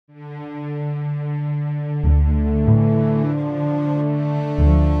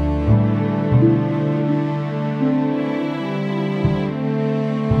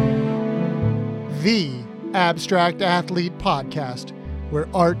Abstract Athlete Podcast, where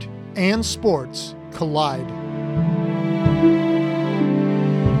art and sports collide.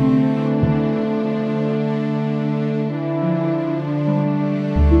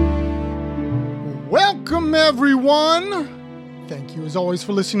 Welcome, everyone. Thank you, as always,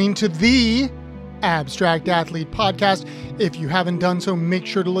 for listening to the Abstract Athlete Podcast. If you haven't done so, make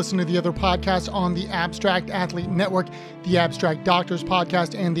sure to listen to the other podcasts on the Abstract Athlete Network, the Abstract Doctors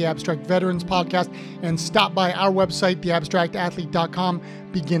Podcast, and the Abstract Veterans Podcast, and stop by our website, theabstractathlete.com,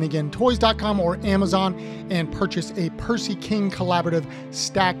 beginagaintoys.com, or Amazon, and purchase a Percy King Collaborative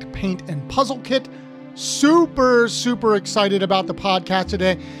stacked paint and puzzle kit. Super excited about the podcast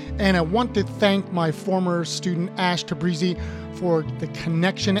today, and I want to thank my former student Ash Tabrizi for the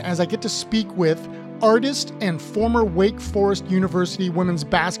connection as I get to speak with artist and former Wake Forest University women's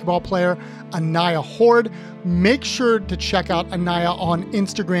basketball player Anaia Hoard. Make sure to check out Anaia on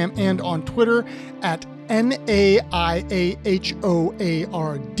Instagram and on Twitter at NAIAHOARD.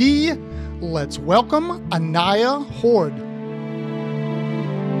 Let's welcome Anaia Hoard.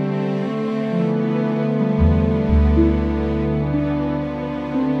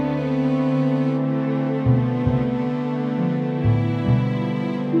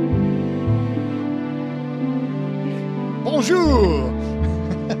 Bonjour.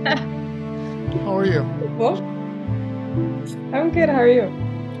 How are you? Well, I'm good. How are you?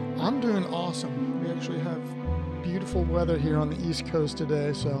 I'm doing awesome. We actually have beautiful weather here on the East Coast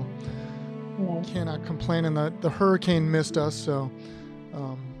today, so cannot complain. And the hurricane missed us, so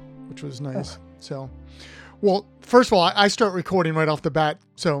which was nice. So, well, first of all, I start recording right off the bat.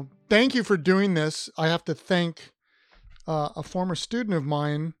 So thank you for doing this. I have to thank a former student of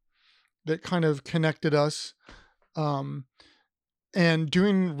mine that kind of connected us. And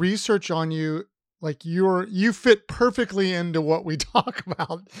doing research on you, like you fit perfectly into what we talk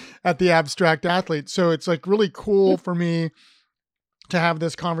about at the Abstract Athlete. So it's like really cool for me to have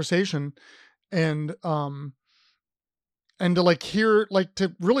this conversation and to like hear, like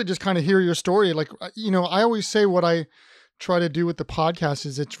to really just kind of hear your story. Like, you know, I always say what I try to do with the podcast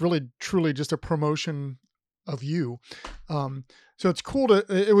is it's really truly just a promotion of you. So it's cool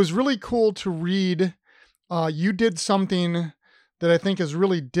it was really cool to read. You did something that I think is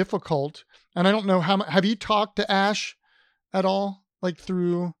really difficult. And I don't know have you talked to Ash at all? Like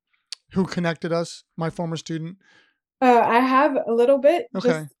through who connected us, my former student? I have a little bit.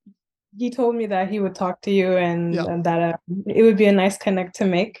 Okay. He told me that he would talk to you and that it would be a nice connect to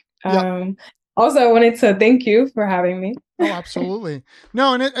make. Also, I wanted to thank you for having me. Oh, absolutely.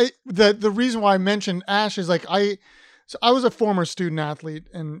 No, and the reason why I mentioned Ash is like I was a former student athlete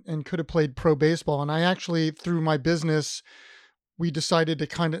and could have played pro baseball. And I actually, through my business, we decided to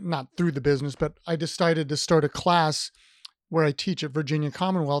kind of, not through the business, but I decided to start a class where I teach at Virginia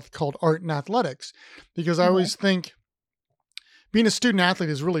Commonwealth called Art and Athletics, because I always think being a student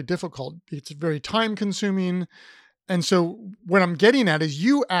athlete is really difficult. It's very time consuming. And so what I'm getting at is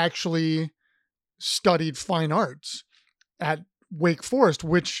you actually studied fine arts at Wake Forest,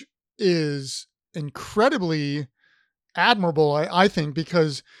 which is incredibly admirable, I think,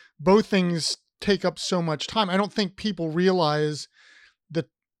 because both things take up so much time. I don't think people realize that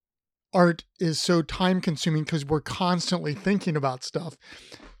art is so time consuming because we're constantly thinking about stuff.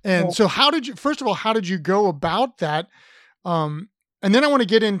 And so how did you go about that? And then I want to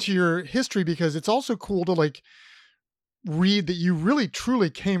get into your history, because it's also cool to like read that you really truly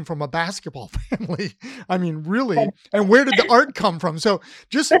came from a basketball family. I mean, really. And where did the art come from? So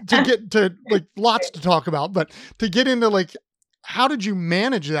just to get to like lots to talk about, but to get into like, how did you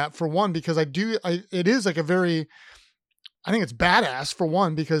manage that for one? Because it is like I think it's badass for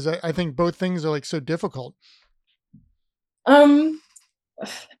one, because I think both things are like so difficult.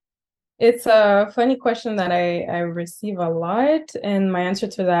 It's a funny question that I receive a lot. And my answer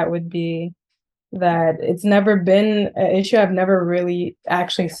to that would be that it's never been an issue. I've never really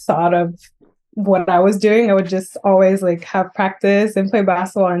actually thought of what I was doing. I would just always like have practice and play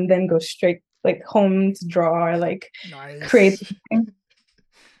basketball and then go straight like home to draw or like create. And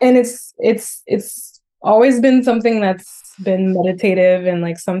it's always been something that's been meditative and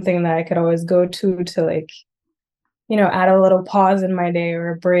like something that I could always go to like, you know, add a little pause in my day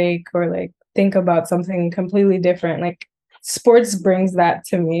or a break or like think about something completely different. Like sports brings that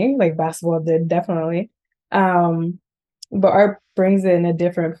to me, like basketball did definitely. But art brings it in a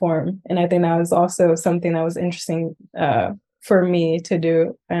different form. And I think that was also something that was interesting for me to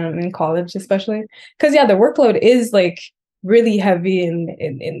do in college, especially because the workload is like really heavy and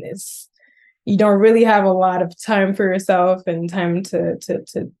it's, you don't really have a lot of time for yourself and time to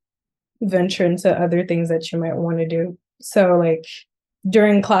venture into other things that you might want to do. So like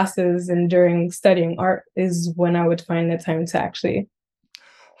during classes and during studying art is when I would find the time to actually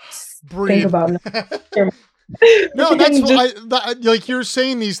think Breathe. about No, that's and what just like you're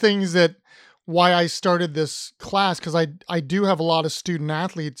saying these things that why I started this class, because I do have a lot of student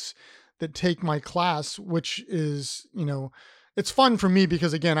athletes that take my class, which is, it's fun for me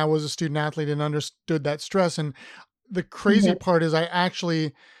because again, I was a student athlete and understood that stress. And the crazy Mhm. part is I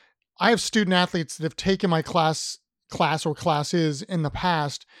have student athletes that have taken my class or classes in the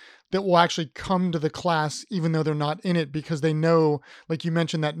past that will actually come to the class even though they're not in it, because they know, like you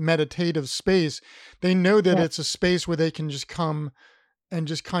mentioned, that meditative space. They know that Yeah, it's a space where they can just come and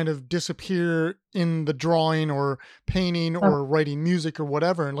just kind of disappear in the drawing or painting uh, or writing music or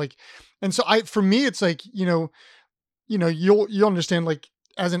whatever. And like, and so for me, it's like, you'll understand, like,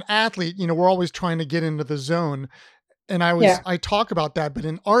 as an athlete, we're always trying to get into the zone. And yeah, I talk about that, but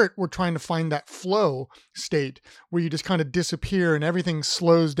in art, we're trying to find that flow state where you just kind of disappear and everything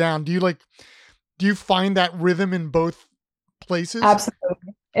slows down. Do you find that rhythm in both places?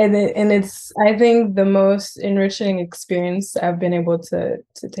 absolutely. And it's, I think, the most enriching experience I've been able to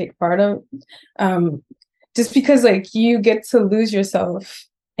take part of. Um, just because like you get to lose yourself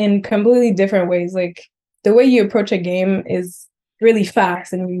in completely different ways. Like the way you approach a game is really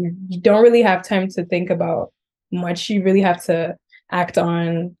fast and you don't really have time to think about much. You really have to act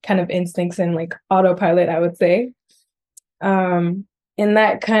on kind of instincts and like autopilot, I would say. And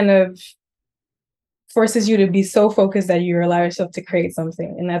that kind of forces you to be so focused that you allow yourself to create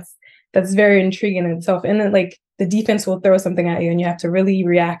something. And that's very intriguing in itself. And then like the defense will throw something at you and you have to really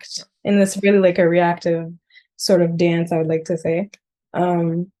react. And it's really like a reactive sort of dance, I would like to say.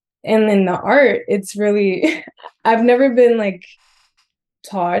 And then the art, it's really I've never been like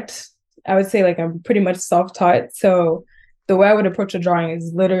taught. I would say like I'm pretty much self-taught. So the way I would approach a drawing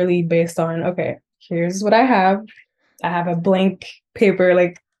is literally based on, okay, here's what I have. I have a blank paper,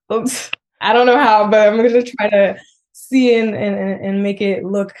 like, oops, I don't know how, but I'm gonna try to see and make it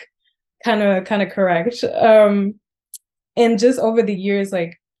look kind of correct. And just over the years,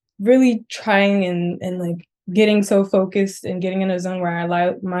 like really trying and like getting so focused and getting in a zone where I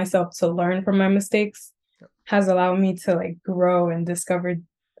allow myself to learn from my mistakes has allowed me to like grow and discover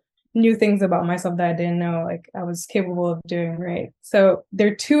new things about myself that I didn't know like I was capable of doing, right? So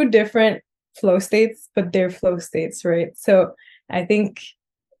they're two different flow states, but they're flow states, right? So I think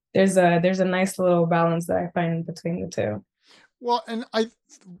there's a nice little balance that I find between the two. Well, and I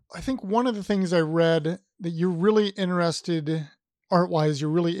think one of the things I read that you're really interested art wise, you're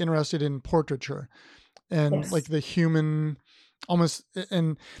really interested in portraiture and like Yes. the human almost.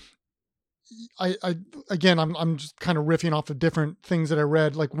 And I again, I'm just kind of riffing off of different things that I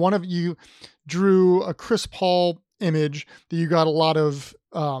read. Like one of you drew a Chris Paul image that you got a lot of,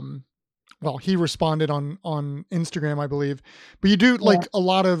 well, he responded on Instagram, I believe, but you do Yeah. like a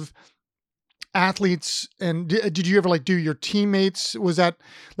lot of athletes. And did you ever like do your teammates? Was that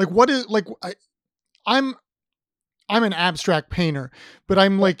like, what is like, I'm, I'm an abstract painter, but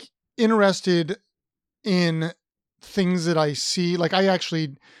I'm like interested in things that I see. Like I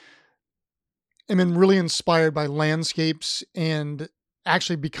actually am really inspired by landscapes and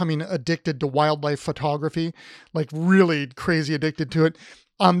actually becoming addicted to wildlife photography, like really crazy addicted to it.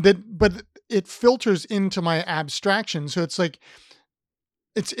 But it filters into my abstraction. So it's like,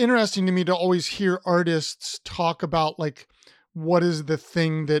 it's interesting to me to always hear artists talk about like, what is the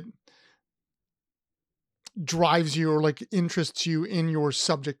thing that drives you or like interests you in your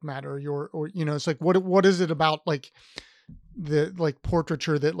subject matter, or it's like, what is it about like the like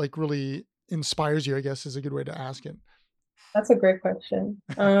portraiture that like really inspires you, I guess is a good way to ask it. That's a great question.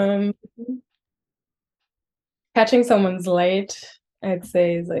 Catching someone's light, I'd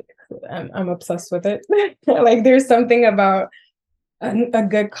say is like I'm obsessed with it. Like there's something about a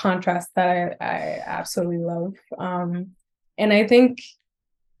good contrast that I absolutely love. And I think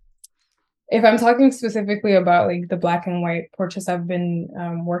if I'm talking specifically about like the black and white portraits I've been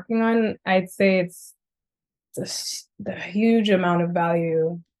working on, I'd say it's the huge amount of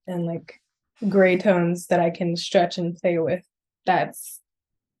value and like gray tones that I can stretch and play with. That's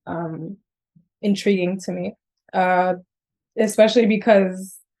um, intriguing to me, uh, especially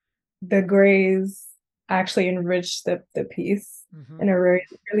because the grays actually enrich the piece Hmm. in a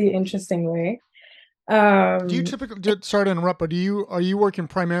really interesting way. Do you Um, typically, sorry to interrupt, but are you working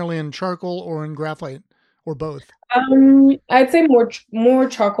primarily in charcoal or in graphite or both? I'd say more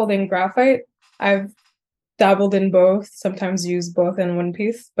charcoal than graphite. I've dabbled in both, sometimes use both in one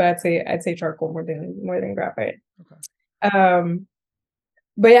piece, but I'd say charcoal more than graphite. Okay. Um,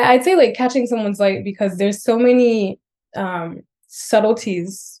 but yeah, I'd say like catching someone's light because there's so many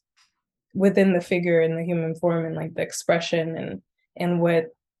subtleties within the figure and the human form and like the expression and and what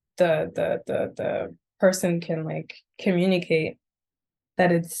the person can like communicate,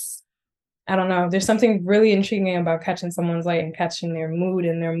 that it's, I don't know, there's something really intriguing about catching someone's light and catching their mood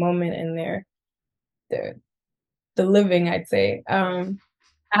and their moment and their the living, I'd say. I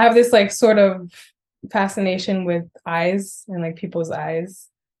have this like sort of fascination with eyes and like people's eyes.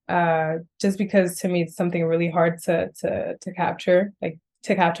 Just because to me it's something really hard to capture, like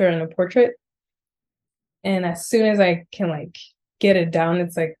to capture in a portrait. And as soon as I can like get it down,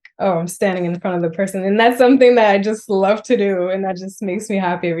 it's like, oh, I'm standing in front of the person. And that's something that I just love to do. And that just makes me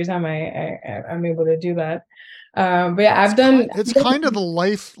happy every time I'm able to do that. But yeah, It's kind of the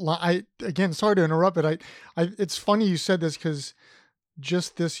life. I again, sorry to interrupt, but it's funny you said this because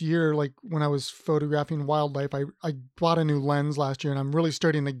just this year, like when I was photographing wildlife, I bought a new lens last year, and I'm really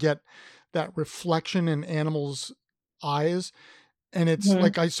starting to get that reflection in animals' eyes. And it's Mhm.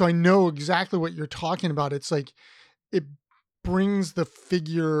 like I know exactly what you're talking about. It's like it brings the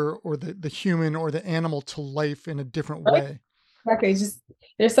figure or the human or the animal to life in a different Right? way. Exactly. It's just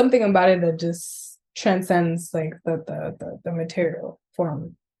there's something about it that just transcends like the material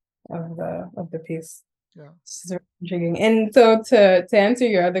form of the piece. Yeah. It's very intriguing. And so to answer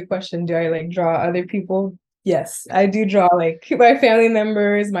your other question, do I like draw other people? Yes, I do draw like my family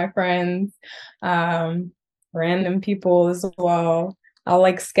members, my friends, um, random people as well. I'll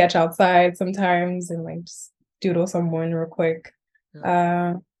like sketch outside sometimes and like just doodle someone real quick.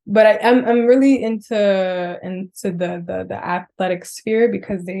 Yeah. Uh, but I'm really into the athletic sphere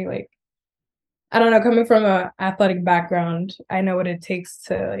because they like, I don't know, coming from a athletic background, I know what it takes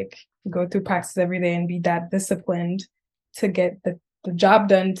to like go through practice every day and be that disciplined to get the job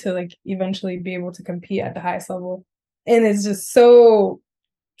done to like eventually be able to compete at the highest level. And it's just so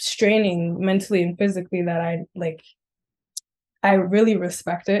straining mentally and physically that I really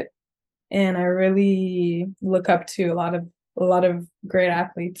respect it. And I really look up to a lot of great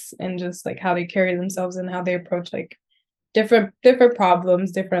athletes and just like how they carry themselves and how they approach like different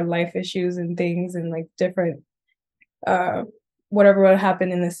problems, different life issues and things, and like different uh whatever would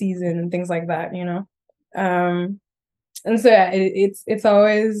happen in the season and things like that, you know. Um and so yeah, it's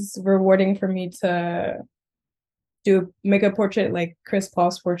always rewarding for me to do make a portrait like Chris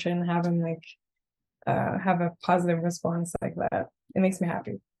Paul's portrait and have him like have a positive response like that. It makes me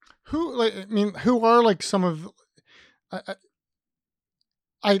happy. Who like I mean, who are like some of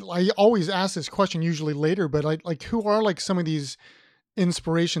I, I always ask this question usually later, but like who are like some of these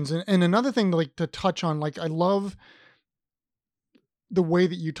inspirations? And another thing like to touch on, like I love the way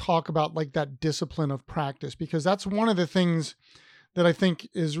that you talk about like that discipline of practice, because that's one of the things that I think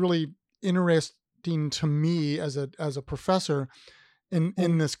is really interesting to me as a professor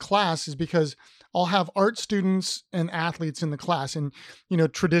in this class, is because I'll have art students and athletes in the class, and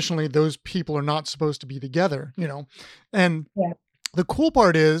traditionally those people are not supposed to be together, and Yeah. the cool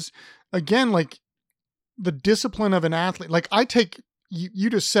part is, again, like the discipline of an athlete. Like I take you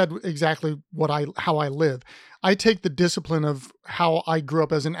just said exactly how I live. I take the discipline of how I grew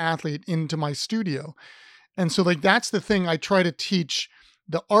up as an athlete into my studio. And so like that's the thing I try to teach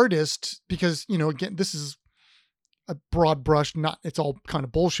the artist, because again, this is a broad brush, not, it's all kind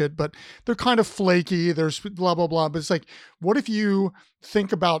of bullshit, but they're kind of flaky, there's blah blah blah, but it's like, what if you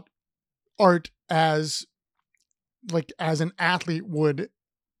think about art as like as an athlete would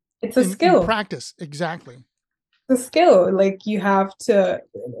It's a in skill. practice? Exactly. It's a skill. Like you have to,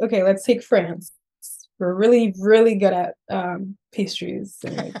 okay, let's take France. We're really, really good at pastries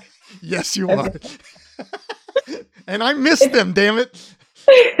and like Yes, you are. everything. And I miss It's them, damn it.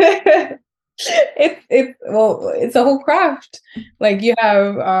 it's a whole craft. Like you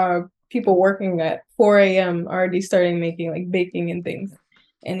have people working at 4 a.m. already starting making like baking and things.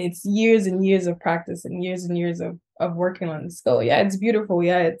 And it's years and years of practice and years of working on the skill. Yeah, it's beautiful.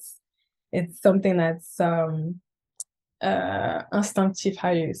 Yeah, it's something that's instinctive,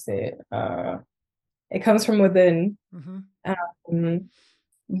 how do you say it? It comes from within. Hmm. Um,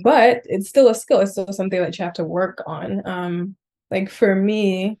 but it's still a skill. It's still something that you have to work on. Like for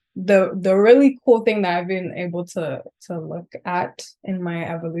me, the really cool thing that I've been able to look at in my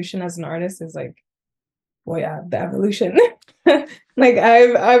evolution as an artist is like, well, yeah, the evolution. Like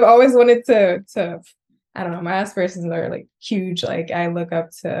I've always wanted to I don't know, my aspirations are like huge. Like I look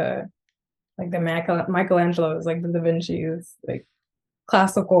up to like the Michelangelo's, like the Da Vinci's, like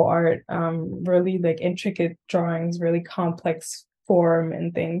classical art, really like intricate drawings, really complex form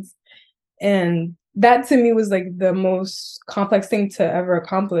and things. And that to me was like the most complex thing to ever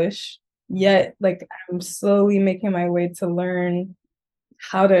accomplish. Yet, like I'm slowly making my way to learn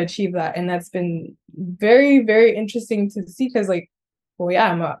how to achieve that. And that's been very, very interesting to see because like, well,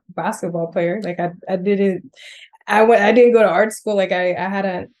 yeah, I'm a basketball player. Like I did it. I didn't go to art school. Like I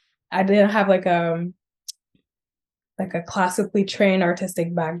didn't have like a classically trained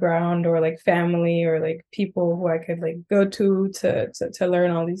artistic background or like family or like people who I could like go to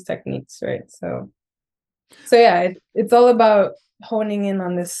learn all these techniques, right? So yeah, it's all about honing in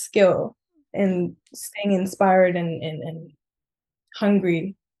on this skill and staying inspired and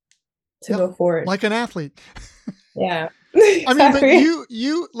hungry to Yep. go forward. Like an athlete. Yeah, I mean, but exactly.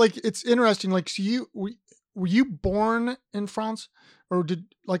 you like, it's interesting. Like, so were you born in France, or did,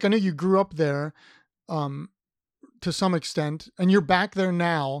 like, I know you grew up there, um, to some extent, and you're back there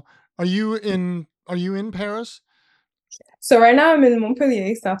now. Are you in Paris? So right now I'm in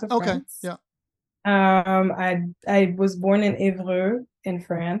Montpellier, south of Okay. France. Yeah. I was born in Évreux in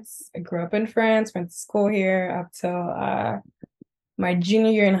France. I grew up in France, went to school here up till my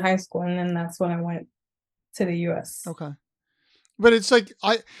junior year in high school, and then that's when I went to the US. Okay. But it's like,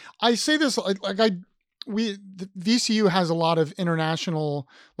 I say this, like I we the VCU has a lot of international,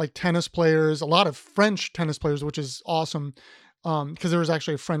 like, tennis players, a lot of French tennis players, which is awesome. Because there was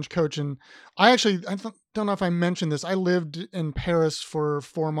actually a French coach, and don't know if I mentioned this. I lived in Paris for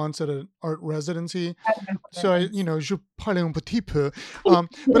 4 months at an art residency, so je parle un petit peu.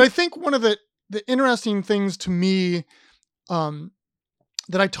 But I think one of the interesting things to me, um,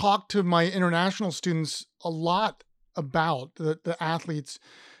 that I talk to my international students a lot about, the athletes,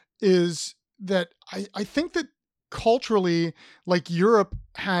 is that I think that culturally, like, Europe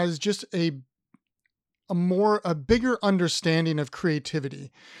has just a bigger understanding of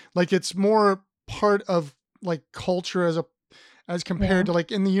creativity. Like, it's more part of, like, culture as Yeah, compared to,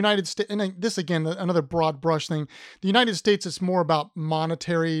 like, in the United States. And this, again, another broad brush thing. The United States, it's more about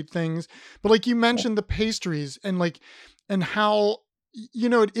monetary things. But, like, you yeah, mentioned the pastries, and, like, and how,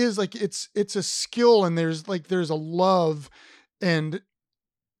 it is like, it's a skill, and there's a love, and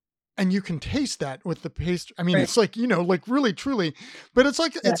you can taste that with the pastry. I mean, right. it's like, like, really truly. But it's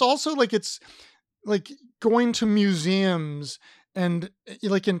like, Yeah, it's also like, it's like going to museums, and,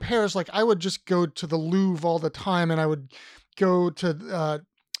 like, in Paris, like, I would just go to the Louvre all the time, and I would go to, uh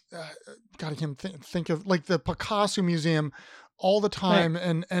God, I can't think of, like, the Picasso Museum all the right. time,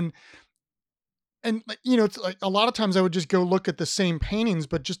 and, like, it's like, a lot of times I would just go look at the same paintings,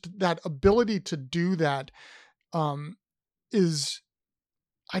 but just that ability to do that, um is,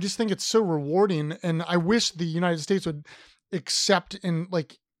 I just think it's so rewarding, and I wish the United States would accept and,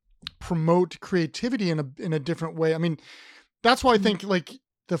 like, promote creativity in a different way. I mean, that's why I Mhm. think, like,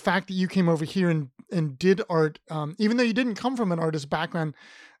 the fact that you came over here and did art, even though you didn't come from an artist background,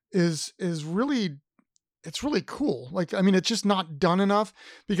 is really, it's really cool. Like, I mean, it's just not done enough,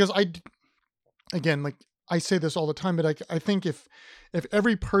 because again, like, I say this all the time, but I think if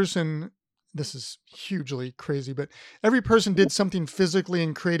every person, this is hugely crazy, but every person did something physically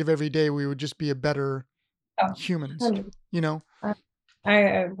and creative every day, we would just be a better Oh, humans, 100. you know?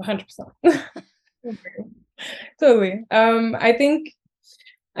 I 100%. Totally. I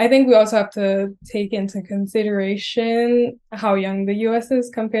think we also have to take into consideration how young the US is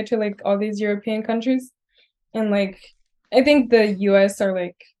compared to like all these European countries. And like I think the US are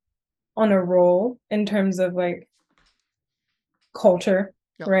like on a roll in terms of like culture,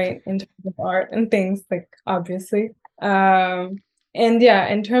 Yeah. right? In terms of art and things, like obviously. Um, and yeah,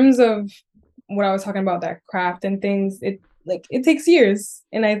 in terms of what I was talking about, that craft and things, it takes years.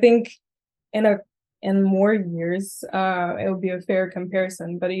 And I think in a in more years, it will be a fair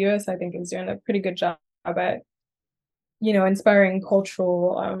comparison. But the US, I think, is doing a pretty good job at, inspiring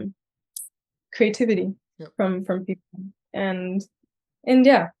cultural creativity Yeah. from people. And and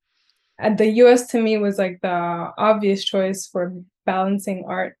yeah, the US to me was like the obvious choice for balancing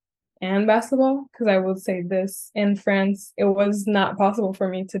art and basketball because I will say this in France, it was not possible for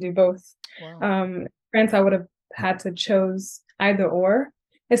me to do both. Wow. Um, France, I would have had to chose either or,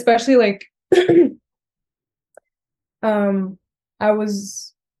 especially like um, I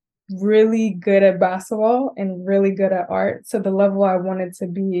was really good at basketball and really good at art. So the level I wanted to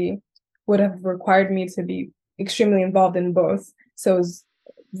be would have required me to be extremely involved in both. So it was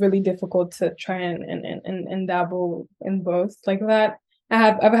really difficult to try and dabble in both like that.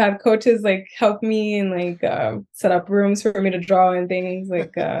 I've had coaches like help me and like set up rooms for me to draw and things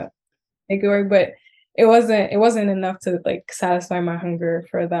like make it work, but it wasn't enough to like satisfy my hunger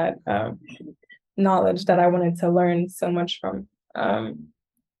for that knowledge that I wanted to learn so much from. Um,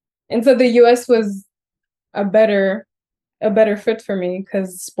 and so the US was a better a better fit for me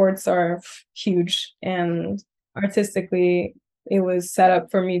because sports are huge and artistically it was set up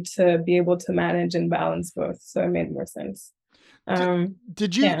for me to be able to manage and balance both. So it made more sense. Did, Um,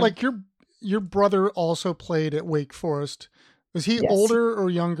 did you, yeah, like, your brother also played at Wake Forest? Was he yes. older or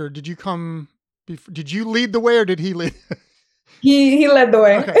younger? Did you come? Did you lead the way or did he lead? He led the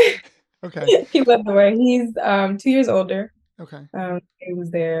way. Okay. Okay. He led the way. He's 2 years older. Okay. He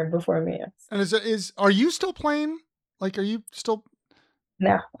was there before me. Yes. And are you still playing? Like, are you still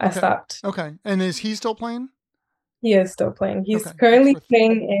No, I okay? stopped. Okay. And is he still playing? He is still playing. He's Okay. That's currently worth.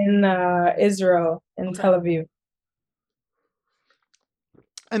 playing in Israel, in Okay. Tel Aviv.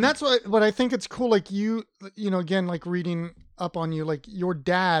 And that's what I think it's cool. Like again, like reading up on you, like your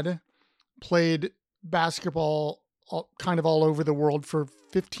dad played basketball kind of all over the world for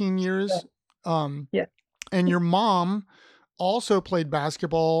 15 Yeah. years. Yeah. And your mom also played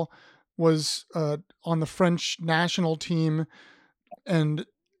basketball, was on the French national team, and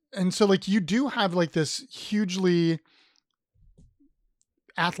so like you do have like this hugely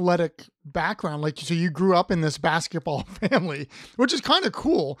athletic background. Like, so you grew up in this basketball family, which is kind of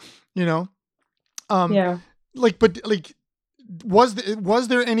cool, you know. Um, Yeah. like, but like, was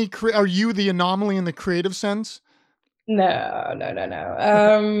there any? Are you the anomaly in the creative sense? No, no, no, no.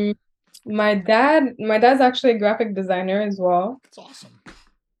 Okay, My dad's actually a graphic designer as well. that's awesome.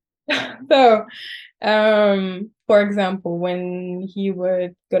 So, for example, when he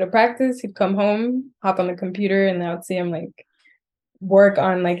would go to practice, he'd come home, hop on the computer, and I would see him like work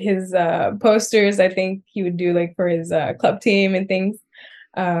on like his posters. I think he would do like for his club team and things.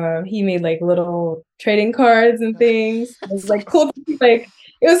 He made like little trading cards and things. It was That's like awesome. cool to see, like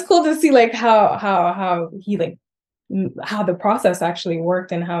it was cool to see like how he like how the process actually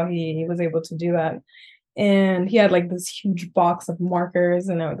worked and how he was able to do that. And he had like this huge box of markers,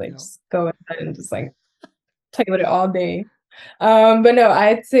 and I would like Yeah. just go inside and just like play with it all day. But no,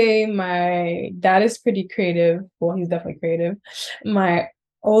 I'd say my dad is pretty creative. Well, he's definitely creative. My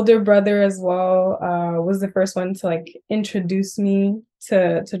older brother as well was the first one to like introduce me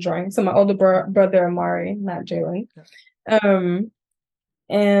to drawing. So my older brother Amari, not Jalen. Yeah. Um,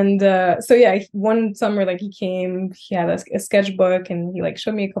 and so yeah, one summer like he came, he had a sketchbook, and he like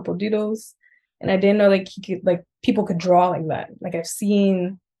showed me a couple doodles, and I didn't know like he could like people could draw like that. Like I've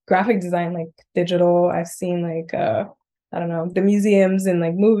seen graphic design like digital. I've seen like I don't know, the museums and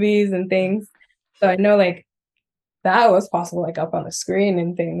like movies and Yeah. things. So I know like that was possible like up on the screen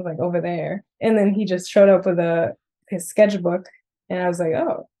and things like over there. And then he just showed up with a his sketchbook, and I was like,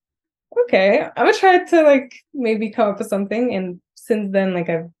 oh, okay, I'm gonna try to like maybe come up with something. And since then, like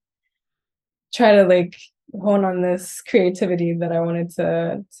I've tried to like hone on this creativity that I wanted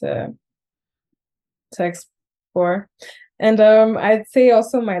to explore. And I'd say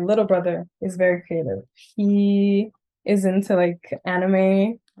also my little brother is very creative. He is into like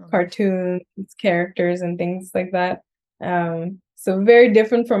anime, Okay. cartoons, characters, and things like that. So very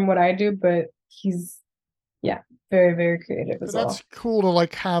different from what I do, but he's yeah, very, very creative But as that's well. cool to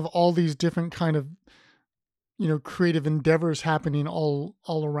like have all these different kind of creative endeavors happening all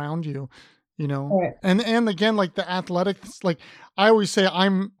around you, All right. and again, like the athletics, like I always say,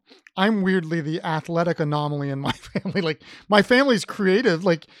 I'm weirdly the athletic anomaly in my family. Like my family's creative.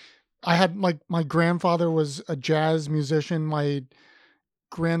 Like I had like my grandfather was a jazz musician. My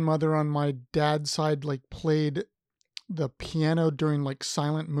grandmother on my dad's side like played the piano during like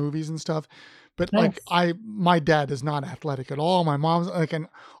silent movies and stuff. But like Nice. my dad is not athletic at all. My mom's like, and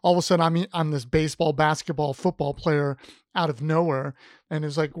all of a sudden I'm this baseball, basketball, football player out of nowhere, and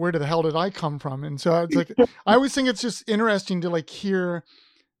it's like, where the hell did I come from? And so it's like, I always think it's just interesting to like hear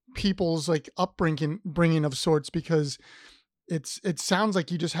people's like bringing of sorts, because it sounds like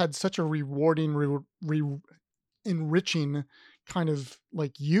you just had such a rewarding, enriching kind of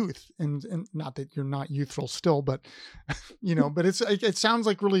like youth, and not that you're not youthful still, but but it sounds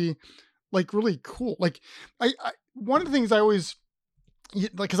like really cool. Like I one of the things I always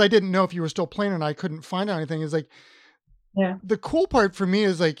like, because I didn't know if you were still playing and I couldn't find out anything, is like Yeah. the cool part for me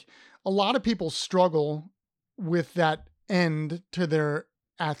is like a lot of people struggle with that end to their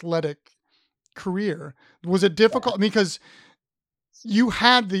athletic career. Was it difficult because you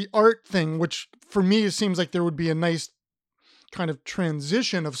had the art thing, which for me it seems like there would be a nice kind of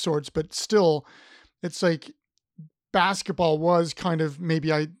transition of sorts, but still it's like basketball was kind of,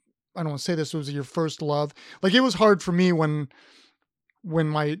 maybe I don't want to say this was your first love. Like it was hard for me when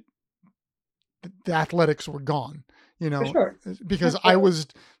my the athletics were gone, For sure. because For I sure. was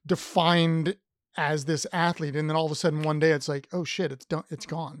defined as this athlete, and then all of a sudden one day it's like, oh shit, it's done, it's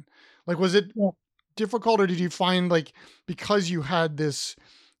gone. Like, was it Yeah. difficult, or did you find like, because you had this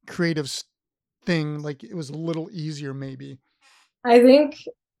creative thing, like it was a little easier maybe? I think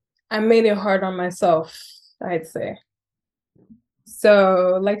I made it hard on myself, I'd say.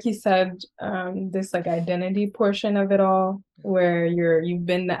 So, like you said, this like identity portion of it all, where you've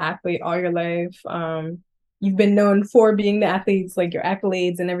been the athlete all your life. You've been known for being the athletes, like your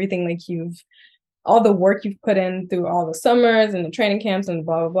accolades and everything. Like all the work you've put in through all the summers and the training camps and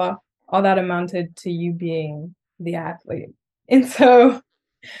blah blah blah, all that amounted to you being the athlete. And so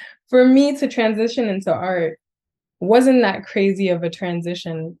for me to transition into art wasn't that crazy of a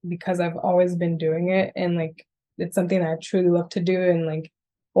transition because I've always been doing it, and like it's something that I truly love to do, and like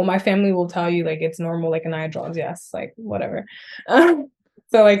well my family will tell you like it's normal, like Anaia draws, yes, like whatever.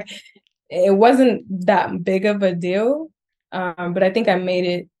 So like it wasn't that big of a deal. But I think I made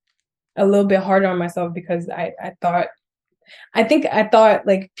it a little bit harder on myself because I thought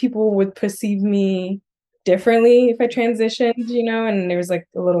like people would perceive me differently if I transitioned, and there was like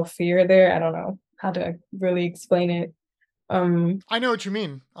a little fear there. I don't know how to really explain it. I know what you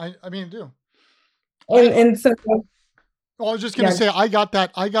mean. I mean, I do. And so Well, I was just gonna yeah, say I got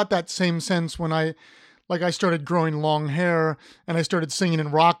that same sense when I started growing long hair and I started singing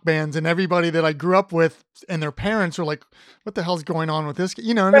in rock bands, and everybody that I grew up with and their parents were like, "What the hell's going on with this?" And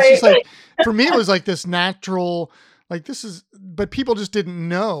it's right. just like for me it was like this natural, like this is, but people just didn't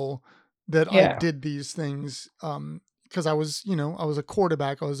know that I Yeah. did these things because I was, I was a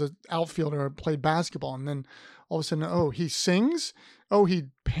quarterback, I was an outfielder, I played basketball, and then all of a sudden, oh, he sings, oh, he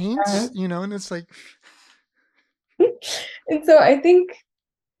paints, Uh, and it's like, and so I think,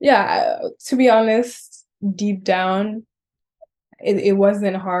 yeah, to be honest, deep down, it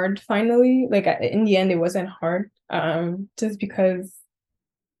wasn't hard finally. Like in the end, it wasn't hard. Just because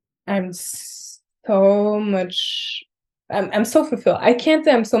I'm so much, I'm so fulfilled. I can't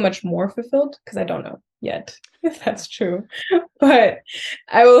say I'm so much more fulfilled because I don't know yet if that's true. But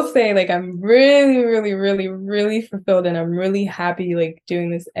I will say like I'm really, really, really, really fulfilled, and I'm really happy like doing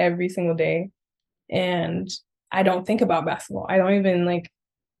this every single day. And I don't think about basketball. I don't even like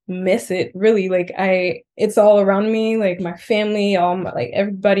miss it really. Like it's all around me, like my family, all my, like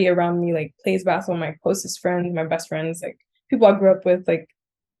everybody around me like plays basketball, my closest friends, my best friends, like people I grew up with, like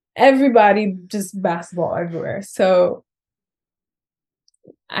everybody just basketball everywhere. So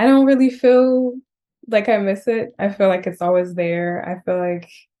I don't really feel like I miss it. I feel like it's always there. I feel like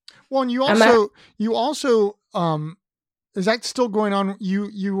well, and I'm at you also is that still going on?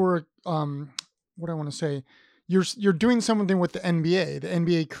 You were what do I want to say? You're doing something with the NBA, the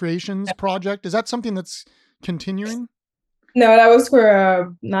NBA Creations project. Is that something that's continuing? no, that was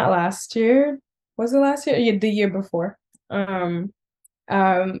for not last year. Was it last year? Yeah, the year before. But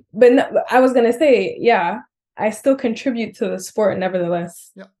no, I was gonna say, yeah, I still contribute to the sport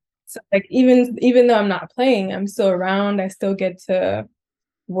nevertheless. Yeah. So like even though I'm not playing, I'm still around. I still get to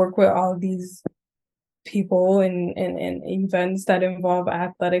work with all of these people and events that involve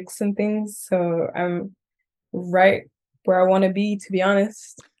athletics and things. So I'm right where I want to be, to be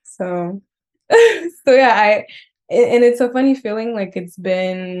honest. So so yeah, and it's a funny feeling. Like it's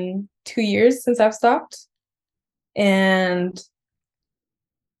been 2 years since I've stopped, and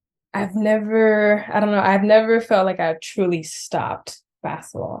I don't know, I've never felt like I truly stopped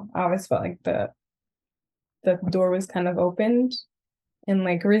basketball. I always felt like the door was kind of opened. And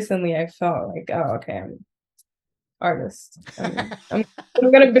like recently I felt like, oh, okay, I'm artist.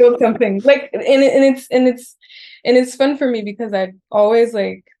 I'm gonna build something. Like and it's fun for me because I've always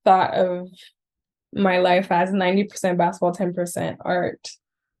like thought of my life as 90% basketball, 10% art.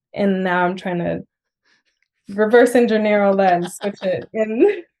 And now I'm trying to reverse engineer all that and switch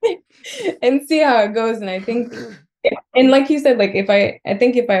it and see how it goes. And I think, and like you said, like I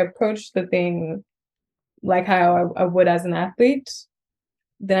think if I approach the thing like how I would as an athlete,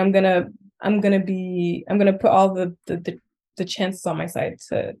 then I'm gonna put all the chances on my side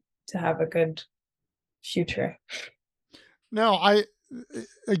to have a good future. No,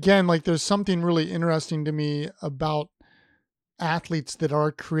 again, like there's something really interesting to me about athletes that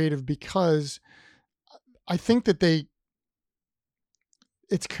are creative because I think that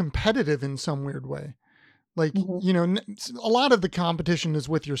it's competitive in some weird way. Like, Mhm. a lot of the competition is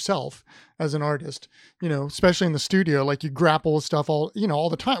with yourself as an artist, especially in the studio, like you grapple with stuff all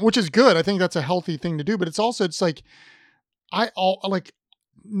the time, which is good. I think that's a healthy thing to do, but it's like, like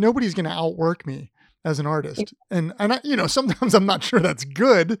nobody's going to outwork me as an artist. And sometimes I'm not sure that's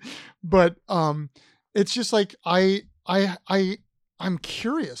good, but, it's just like, I'm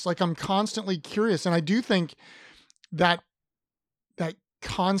curious, like I'm constantly curious. And I do think that that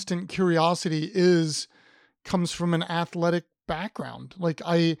constant curiosity comes from an athletic background. Like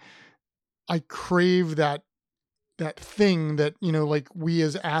I crave that thing that, like we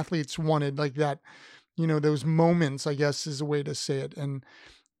as athletes wanted, like that, those moments, I guess is a way to say it. And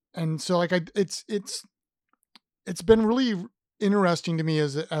so like it's been really interesting to me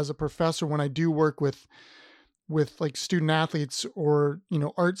as a professor when I do work with like student athletes or,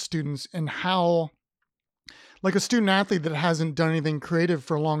 art students, and how like a student athlete that hasn't done anything creative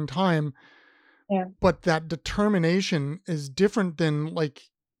for a long time, Yeah. but that determination is different than like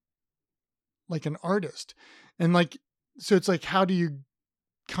an artist. And like, so it's like, how do you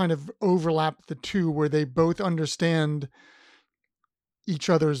kind of overlap the two where they both understand each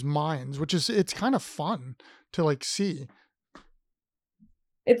other's minds, which is, it's kind of fun to like see.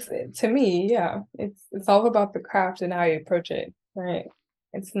 It's to me, yeah, it's all about the craft and how you approach it, right?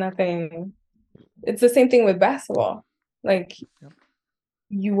 It's nothing it's the same thing with basketball. Like Yep.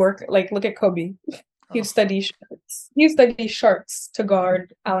 you work like look at Kobe. He Oh, studies sharks. He studies sharks to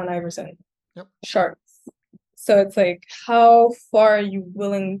guard Allen Iverson. yep. Sharks. So it's like how far are you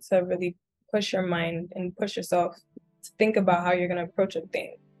willing to really push your mind and push yourself to think about how you're gonna approach a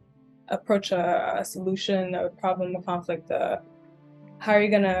thing, approach a solution, a problem, a conflict, how are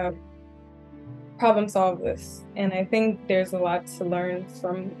you gonna problem solve this? And I think there's a lot to learn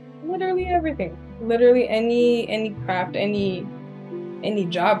from literally everything. Literally any craft, any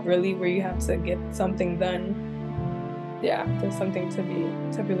job really where you have to get something done. Yeah, there's something to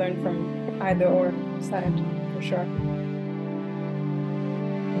be learned from either or side for sure.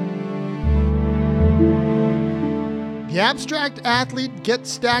 The Abstract Athlete Get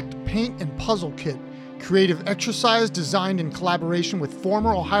Stacked Paint and Puzzle Kit. Creative exercise designed in collaboration with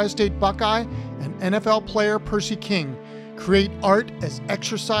former Ohio State Buckeye and NFL player Percy King. Create art as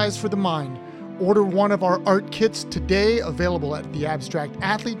exercise for the mind. Order one of our art kits today, available at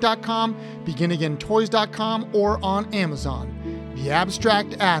theabstractathlete.com, beginagaintoys.com, or on Amazon. The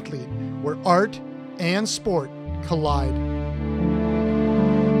Abstract Athlete, where art and sport collide.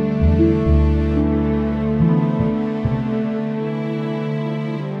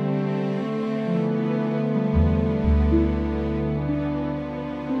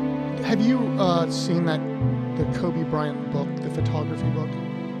 Have you seen the Kobe Bryant book, the photography book?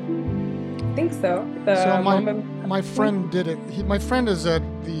 I think so. So The my friend did it. My friend is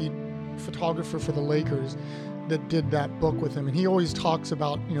the photographer for the Lakers that did that book with him, and he always talks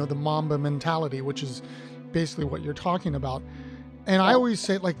about the Mamba mentality, which is basically what you're talking about. And I always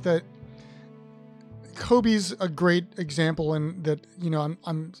say like that Kobe's a great example, and that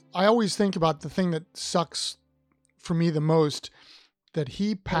I always think about the thing that sucks for me the most that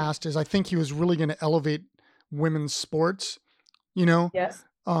he passed is I think he was really going to elevate women's sports, Yes.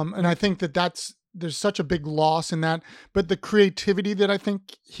 and I think there's such a big loss in that, but the creativity that I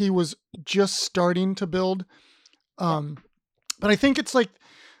think he was just starting to build. But I think it's like,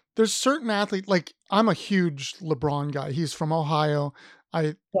 there's certain athletes, like I'm a huge LeBron guy. He's from Ohio.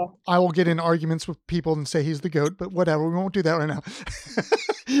 I, Yeah. I will get in arguments with people and say he's the GOAT, but whatever. We won't do that right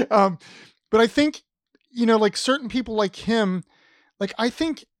now. But I think, like certain people like him, like I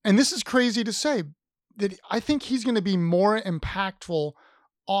think, and this is crazy to say, that I think he's going to be more impactful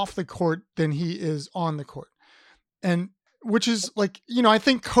off the court than he is on the court. And which is like, I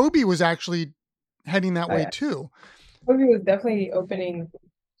think Kobe was actually heading that Oh way yeah. too. Kobe was definitely opening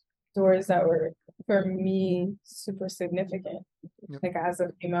doors that were for me super significant. Yep. Like as a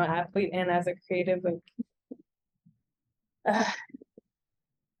female athlete and as a creative, uh,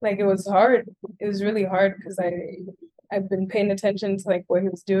 like it was hard. It was really hard because I've been paying attention to like what he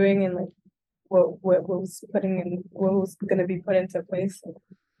was doing and like what was putting in what was gonna be put into place.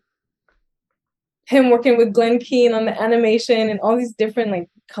 Him working with Glenn Keane on the animation and all these different like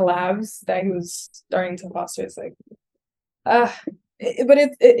collabs that he was starting to foster. It's like uh but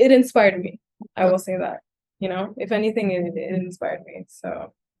it inspired me. I Yep. will say that. If anything, it inspired me.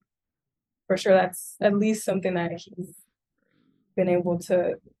 So for sure that's at least something that he's been able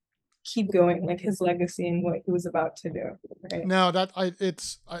to keep going, like his legacy and what he was about to do. Right. No,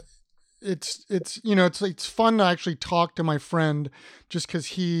 it's fun to actually talk to my friend, just because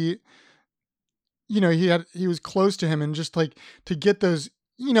he was close to him, and just like to get those,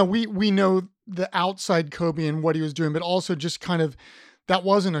 we know the outside Kobe and what he was doing, but also just kind of, that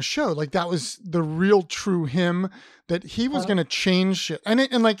wasn't a show. Like that was the real true him, that he was going to change shit. And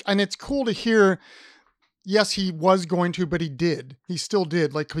it's cool to hear. Yes, he was going to, but he still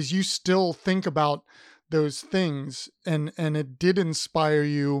did. Like, cause you still think about those things, and it did inspire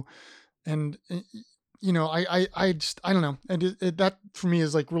you. And I don't know. And that for me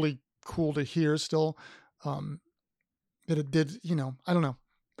is like really cool to hear still. That it did, I don't know.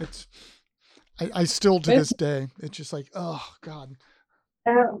 It's, I still to this day, it's just like, oh God.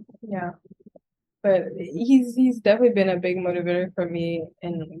 Yeah, but he's definitely been a big motivator for me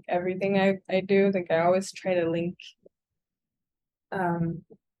in like, everything I do. Like I always try to link um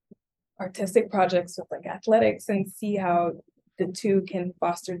artistic projects with like athletics and see how the two can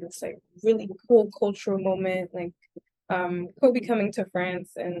foster this like really cool cultural moment. Like Kobe coming to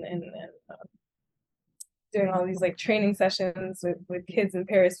France and doing all these like training sessions with kids in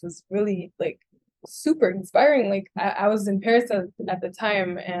Paris was really like super inspiring. Like I was in Paris at the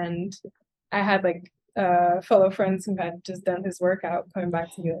time, and I had like fellow friends who had just done his workout coming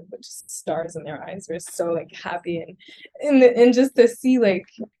back to me like with just stars in their eyes. We're so like happy, and just to see like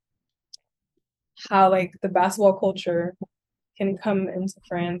how like the basketball culture can come into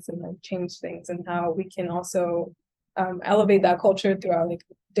France and like change things, and how we can also elevate that culture throughout like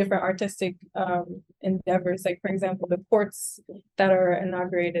different artistic endeavors. Like for example, the courts that are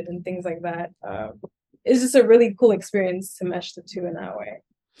inaugurated and things like that. It's just a really cool experience to mesh the two in that way.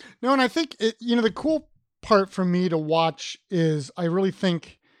 No, and I think the cool part for me to watch is I really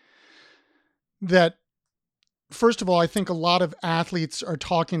think that first of all, I think a lot of athletes are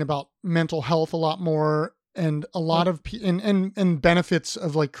talking about mental health a lot more, and a lot of and benefits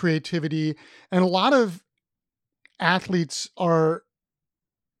of like creativity, and a lot of athletes are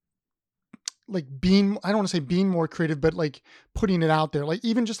like being, I don't want to say being more creative, but like putting it out there. Like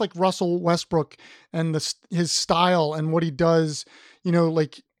even just like Russell Westbrook and his style and what he does,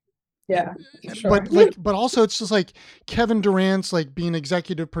 like, Yeah, for sure. but also it's just like Kevin Durant's like being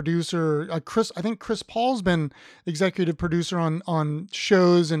executive producer. I think Chris Paul's been executive producer on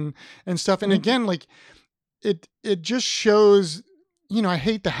shows and stuff. And again, like it just shows, I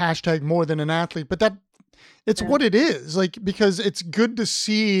hate the hashtag more than an athlete, but it's Yeah. what it is, like, because it's good to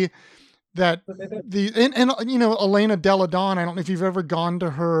see that and Elena Delle Donne, I don't know if you've ever gone to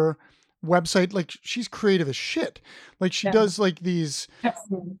her website, like she's creative as shit. Like she Yeah. does like these,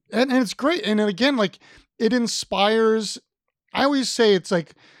 Absolutely. and it's great. And again, like it inspires. I always say it's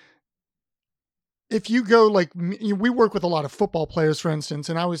like, if you go like we work with a lot of football players, for instance,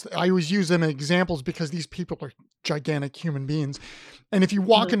 and I always use them as examples because these people are gigantic human beings. And if you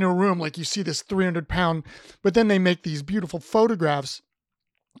walk into a room, like you see this 300-pound, but then they make these beautiful photographs.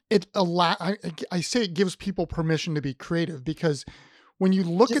 I say it gives people permission to be creative, because when you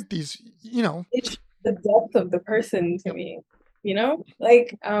look Just at these, it's the depth of the person to me,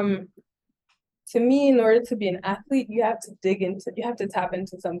 like to me, in order to be an athlete, you have to tap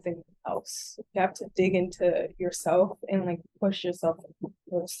into something else. You have to dig into yourself and like push yourself to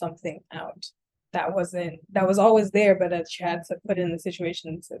pull something out that was always there, but that you had to put in the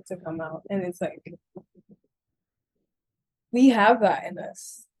situation to come out. And it's like we have that in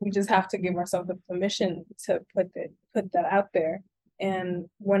us. We just have to give ourselves the permission to put that out there. And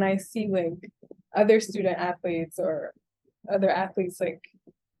when I see like other student athletes or other athletes like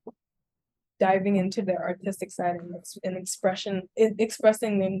diving into their artistic side and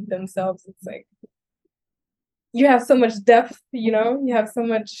expressing themselves, it's like you have so much depth, you have so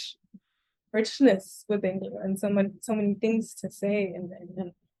much richness within you, and so many things to say,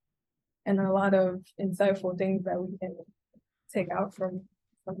 and a lot of insightful things that we can take out from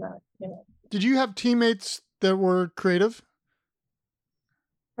that. Did you have teammates that were creative?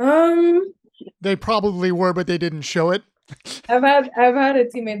 Um, They probably were, but they didn't show it. I've had a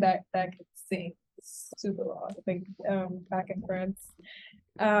teammate that could sing super well. I think back in France.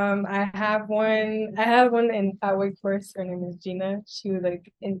 I have one in at Wake Forest. Her name is Gina. She was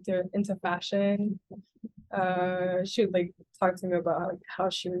like into fashion. She would like talk to me about like how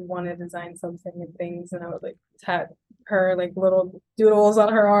she would want to design something and things, and I would like tat her like little doodles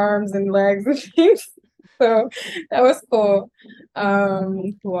on her arms and legs and things. So that was cool.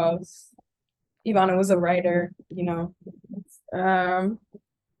 Who else? Ivana was a writer. Um,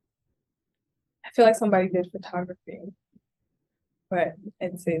 I feel like somebody did photography, but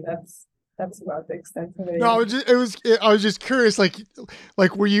I'd say that's about the extent of it. No, I was just curious, like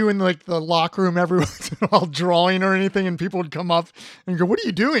were you in like the locker room every once in a while drawing or anything, and people would come up and go, "What are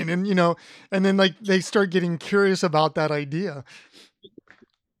you doing?" And and then like they start getting curious about that idea.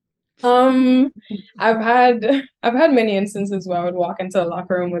 Um, I've had I've had many instances where I would walk into a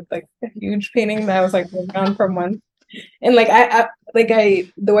locker room with like a huge painting that I was like working on for months, and like I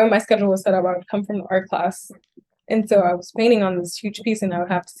the way my schedule was set up, I would come from the art class, and so I was painting on this huge piece, and I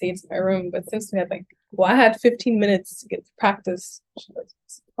would have to stay to my room. But since we had I had 15 minutes to get to practice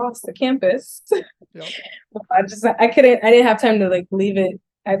across the campus. Yep. I didn't have time to like leave it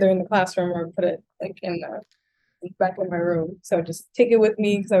either in the classroom or put it like in the back in my room. So just take it with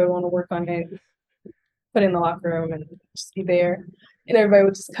me because I would want to work on it, put it in the locker room and just be there. And everybody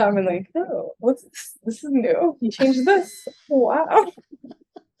would just come and like, oh, what's this? This is new. You changed this. Wow.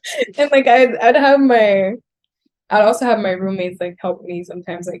 And like I'd also have my roommates like help me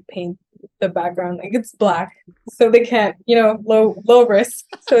sometimes like paint the background. Like it's black. So they can't, low risk.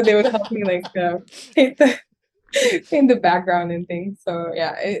 So they would help me like paint the background and things. So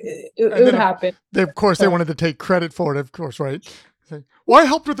yeah, it would happen. Of course, they wanted to take credit for it, of course, right? Say, well, I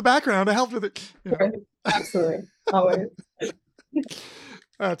helped with the background. I helped with it. Absolutely. Always.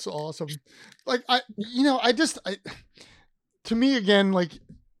 That's awesome. Like to me again, like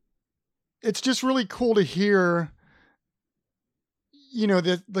it's just really cool to hear,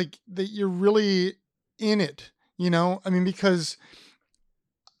 that like that you're really in it, I mean, because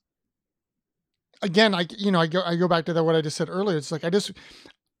again, I go back to that, what I just said earlier. It's like,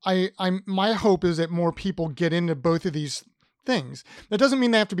 I'm my hope is that more people get into both of these things. That doesn't mean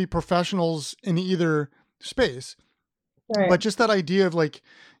they have to be professionals in either space, Right. but just that idea of like,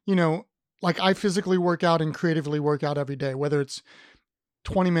 you know, like I physically work out and creatively work out every day, whether it's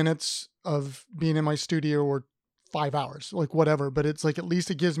 20 minutes of being in my studio or 5 hours, like whatever. But it's like, at least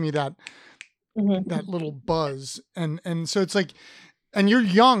it gives me that Mm-hmm. little buzz. And so it's like, and you're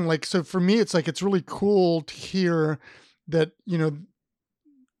young. Like, so for me, it's like, it's really cool to hear that,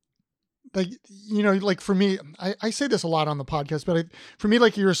 like, like for me, I say this a lot on the podcast, but for me,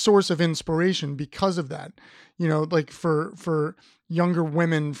 like, you're a source of inspiration because of that, like for younger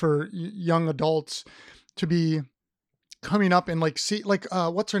women, for young adults to be coming up and like, see, like,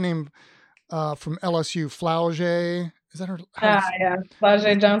 what's her name, from LSU, Flauge, is that her? Yeah.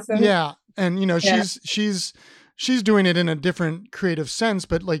 Lajay Johnson. Yeah. And, Yeah. she's doing it in a different creative sense,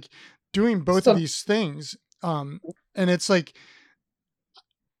 but like doing both of So these things. And it's like,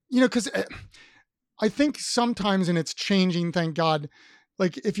 cause I think sometimes, and it's changing, thank God,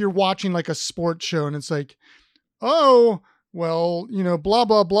 like if you're watching like a sports show and it's like, oh, well, blah,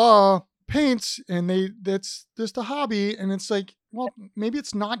 blah, blah paints, and that's just a hobby. And it's like, well, maybe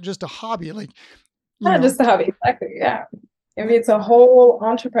it's not just a hobby. Like, not just a hobby, exactly. Yeah. Maybe right. it's a whole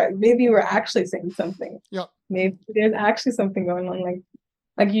enterprise. Maybe we're actually saying something. Yeah. Maybe there's actually something going on.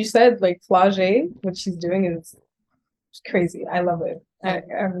 Like you said, like Flage, what she's doing is crazy. I love it. Yeah.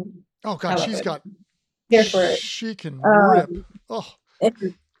 Oh I God, love it. Here for it. she can rip. Um, Oh,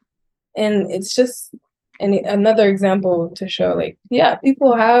 and, and it's just another example to show, like, yeah,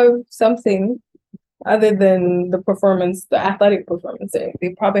 people have something other than the performance, the athletic performance.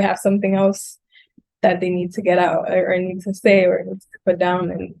 They probably have something else that they need to get out or need to say or need to put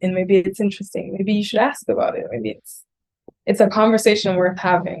down, and maybe it's interesting. Maybe you should ask about it. Maybe it's a conversation worth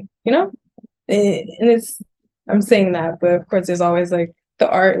having, and it's, I'm saying that, but of course there's always like the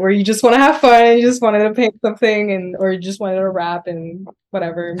art where you just want to have fun, you just wanted to paint something, and or you just wanted to rap and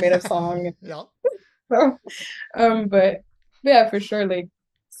whatever, made a song. yeah. So but yeah, for sure, like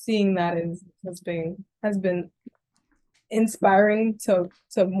seeing that has been inspiring to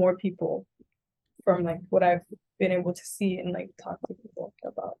more people from like what I've been able to see and like talk to people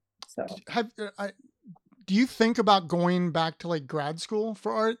about. So Do you think about going back to like grad school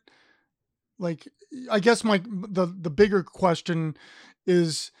for art? Like, I guess the bigger question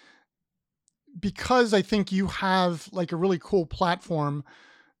is, because I think you have like a really cool platform.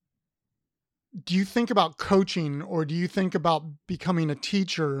 Do you think about coaching, or do you think about becoming a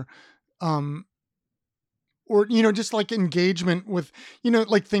teacher? Um, or, just like engagement with,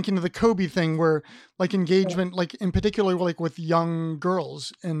 like thinking of the Kobe thing, where like engagement, like in particular, like with young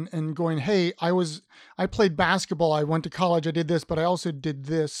girls, and going, hey, I played basketball, I went to college, I did this, but I also did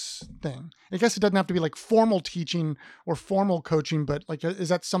this thing. I guess it doesn't have to be like formal teaching or formal coaching, but like, is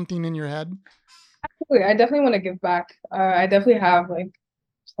that something in your head? I definitely want to give back. I definitely have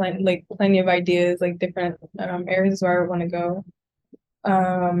plenty of ideas, like different areas where I want to go,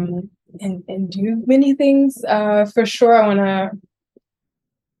 and do many things. For sure, I want to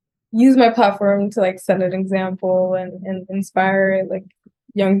use my platform to like set an example and inspire like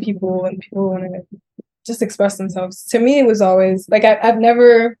young people and people who want to just express themselves. To me, it was always like I've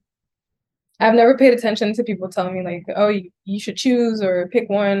never paid attention to people telling me like, oh, you should choose or pick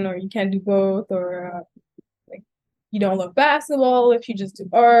one, or you can't do both, or like you don't love basketball if you just do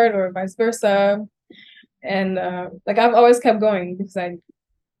art, or vice versa. And like I've always kept going because I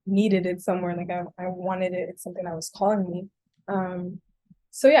needed it somewhere. Like I wanted it. It's something that was calling me.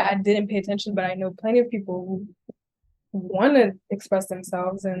 So yeah, I didn't pay attention, but I know plenty of people who want to express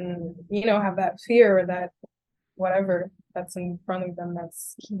themselves and have that fear or that whatever that's in front of them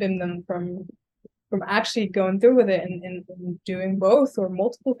that's keeping them from actually going through with it and doing both or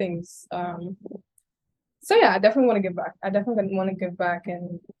multiple things. So yeah, I definitely want to give back. I definitely want to give back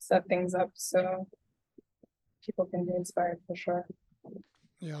and set things up so people can be inspired for sure.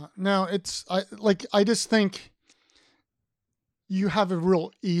 Yeah. No, I just think you have a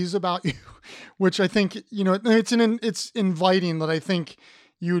real ease about you, which I think, it's inviting that I think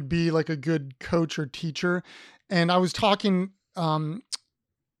you would be like a good coach or teacher. And I was talking, to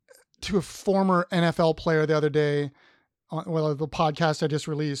a former NFL player the other day, the podcast I just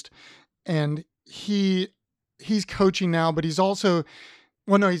released, and he's coaching now, but he's also,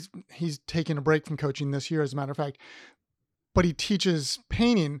 well, no, he's taking a break from coaching this year, as a matter of fact. but he teaches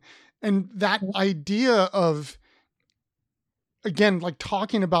painting. And that idea of, again, like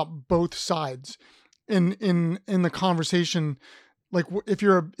talking about both sides in the conversation, like if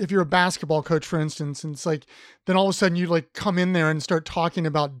you're a basketball coach, for instance, and it's like, then all of a sudden you like come in there and start talking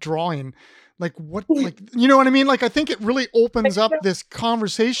about drawing, like what, like, you know what I mean? Like, I think it really opens up this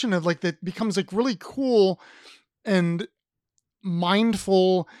conversation of like, that becomes like really cool and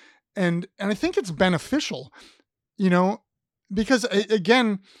mindful. And I think it's beneficial, you know, because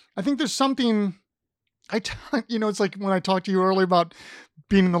again, I think there's something you know, it's like when I talked to you earlier about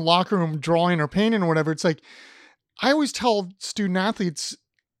being in the locker room drawing or painting or whatever, it's like, I always tell student athletes,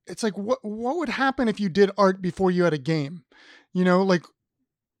 it's like, what would happen if you did art before you had a game? You know,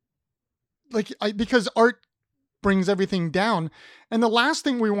 because art brings everything down. And the last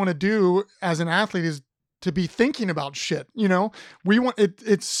thing we want to do as an athlete is to be thinking about shit. You know, we want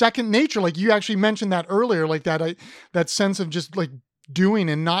it's second nature. Like you actually mentioned that earlier, like that sense of just like doing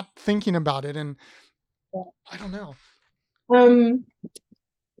and not thinking about it. And I don't know.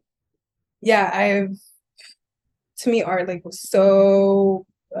 Yeah, to me, art like was so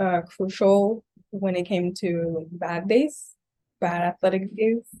crucial when it came to like bad athletic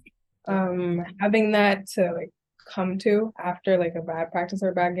days. Having that to like come to after like a bad practice or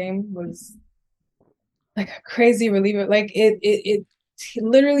a bad game was like a crazy reliever. Like it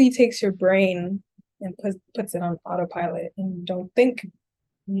literally takes your brain and puts it on autopilot, and you don't think.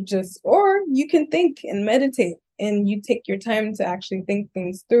 You just, or you can think and meditate, and you take your time to actually think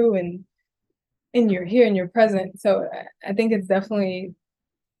things through, and you're here and you're present. So I think it's definitely,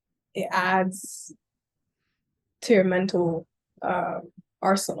 it adds to your mental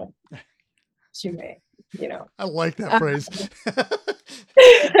arsenal, you may, you know. I like that phrase.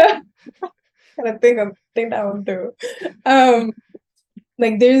 I think that one through.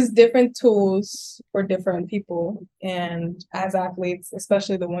 Like there's different tools for different people, and as athletes,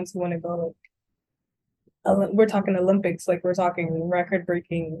 especially the ones who want to go like, we're talking Olympics, like we're talking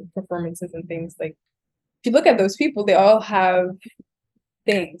record-breaking performances and things. Like if you look at those people, they all have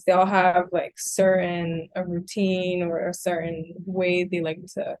things. They all have like a routine or a certain way they like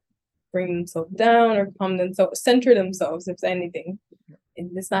to bring themselves down or calm themselves, center themselves, if anything.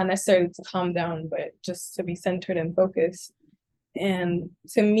 And it's not necessarily to calm down, but just to be centered and focused. And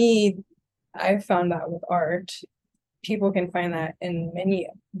to me, I found that with art, people can find that in many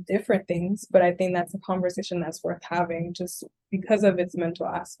different things, but I think that's a conversation that's worth having just because of its mental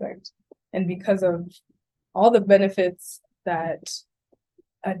aspect and because of all the benefits that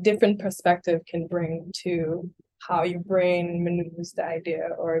a different perspective can bring to how your brain maneuvers the idea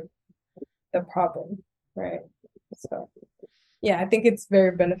or the problem, right? So yeah, I think it's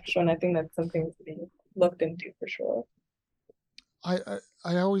very beneficial, and I think that's something to be looked into for sure.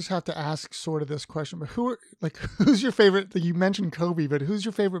 I always have to ask sort of this question, but who's your favorite? You mentioned Kobe, but who's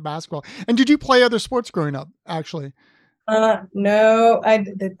your favorite basketball? And did you play other sports growing up? Actually, no, I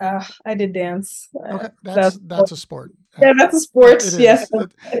did dance. Okay, that's a sport. Yeah, that's a sport. It Yes. is.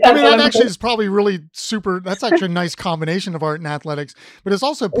 I mean, that actually is probably really super. That's actually a nice combination of art and athletics, but it's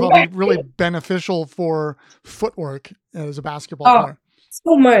also probably really beneficial for footwork as a basketball player.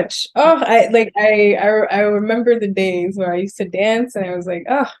 So much. Oh, I remember the days where I used to dance, and I was like,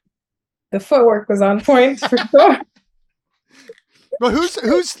 oh, the footwork was on point for sure. But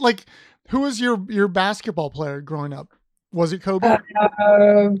who was your basketball player growing up? Was it Kobe?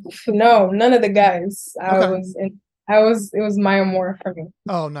 No, none of the guys. Okay. It was Maya Moore for me.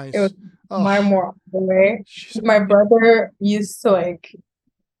 Oh, nice. It was Maya Moore all the way. My brother used to like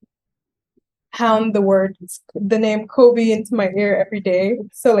pound the name Kobe into my ear every day.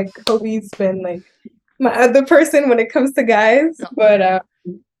 So like Kobe's been like my other person when it comes to guys, but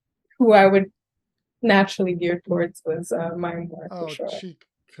who I would naturally gear towards was Maya Moore for sure. She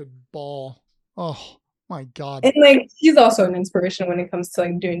could ball. Oh my God. And like she's also an inspiration when it comes to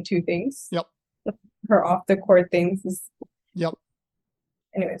like doing two things. Yep. Her off the court things is. Yep.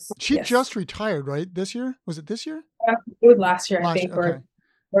 Anyways, she just retired, right? This year? Was it this year? It was last year, I think. Okay.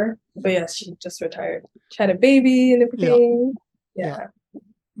 But yes, she just retired. She had a baby and everything. Yeah.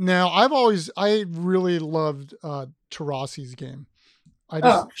 Now I really loved Taurasi's game. You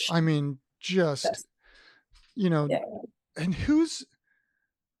know, and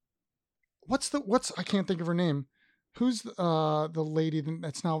what's I can't think of her name. Who's the lady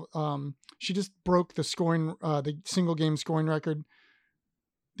that's now she just broke the single game scoring record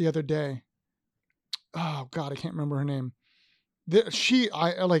the other day. Oh God, I can't remember her name. She's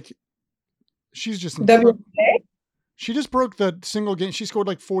just incredible. She just broke the single game. She scored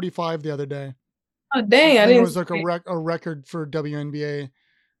like 45 the other day. Oh dang! I think it was like a record for WNBA.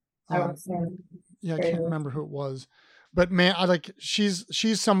 I can't remember who it was, but man, I like she's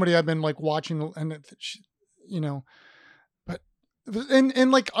somebody I've been like watching, and you know, but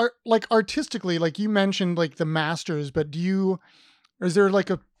and like artistically, like you mentioned, like the masters, but is there like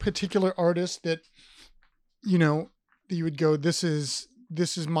a particular artist that that you would go, this is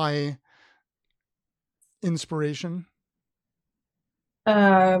my inspiration?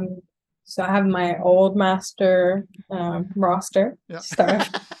 Um, so I have my old master roster Yeah. to start.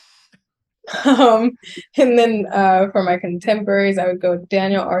 And then for my contemporaries, I would go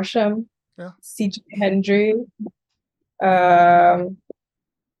Daniel Arsham, Yeah. C.J. Hendry, um,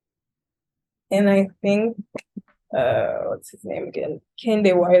 and I think what's his name again?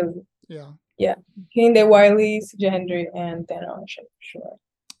 Kende Wiley. Yeah. Yeah, Kende Wiley, C.J. Hendry, and Daniel Arsham for sure.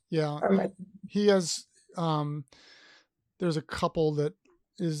 Yeah. He has there's a couple that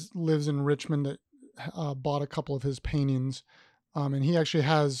lives in Richmond that bought a couple of his paintings. And he actually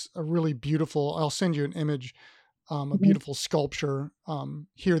has a really beautiful, I'll send you an image, a beautiful sculpture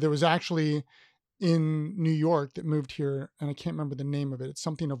here. There was actually in New York that moved here, and I can't remember the name of it. It's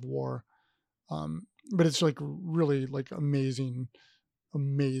something of war. But it's like really like amazing.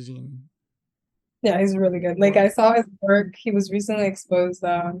 Yeah, he's really good. Like I saw his work. He was recently exposed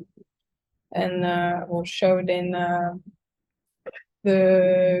and well showed in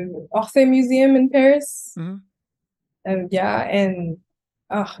the Orsay Museum in Paris. Mm-hmm. And yeah, and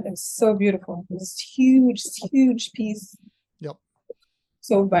it's so beautiful. This huge piece. Yep.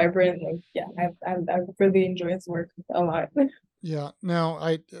 So vibrant. Like yeah, I really enjoy his work a lot. Yeah. Now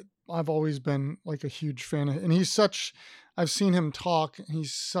I've always been like a huge fan of, and I've seen him talk.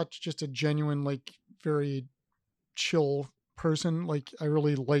 He's such just a genuine, like very chill person. Like I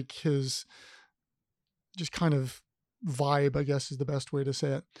really like his just kind of vibe, I guess is the best way to say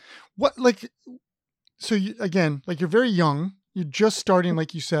it. What, like, so you, again, like you're very young, you're just starting,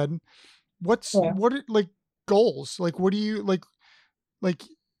 like you said, what are like goals? Like, what do you like,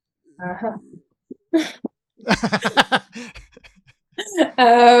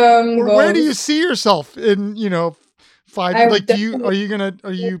 or where do you see yourself in, 5 years? Like,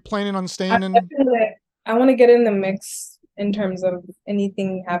 are you planning on staying in? I want to get in the mix in terms of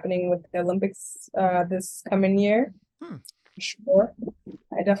anything happening with the Olympics this coming year. Sure.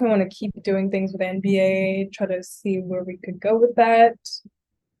 I definitely want to keep doing things with the NBA, try to see where we could go with that.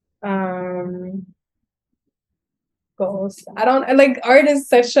 Goals. I don't like art is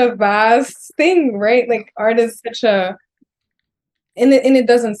such a vast thing, right? Like art is such a and it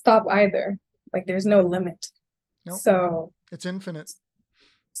doesn't stop either. Like there's no limit. Nope. So it's infinite.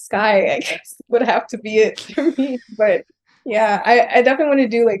 Sky, I guess, would have to be it for me. But yeah, I definitely want to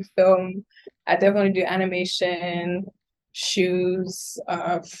do like film. I definitely want to do animation, shoes,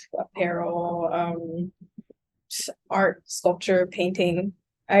 apparel, art, sculpture, painting.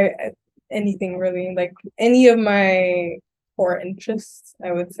 Anything really, like any of my core interests,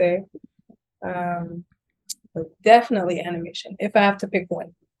 I would say. But definitely animation. If I have to pick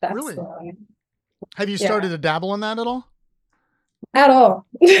one, that's really. the one. Have you started to dabble in that at all? At all.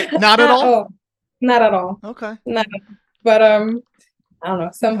 Not at all? Oh, not at all. Okay. Not, but I don't know,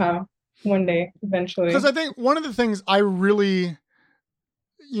 somehow, one day, eventually. Because I think one of the things I really,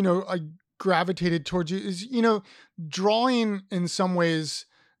 I gravitated towards you is, drawing in some ways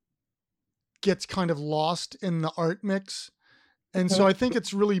gets kind of lost in the art mix. And so I think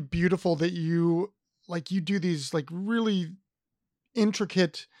it's really beautiful that you do these like really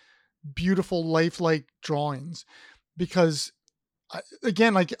intricate, beautiful, lifelike drawings, because it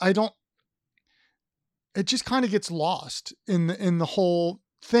just kind of gets lost in the whole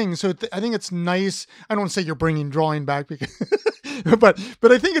thing. So I think it's nice. I don't want to say you're bringing drawing back because, but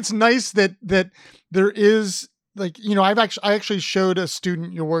I think it's nice that there is like, I actually showed a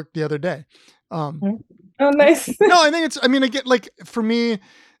student your work the other day. Oh, nice. No, I think I get like for me,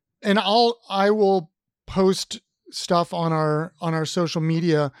 and I will post stuff on our social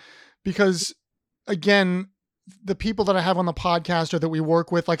media, because again, the people that I have on the podcast or that we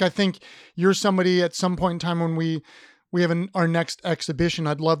work with, like I think you're somebody at some point in time when we have our next exhibition,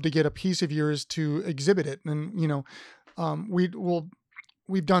 I'd love to get a piece of yours to exhibit it. And,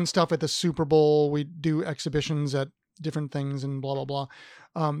 we've done stuff at the Super Bowl. We do exhibitions at different things and blah, blah, blah.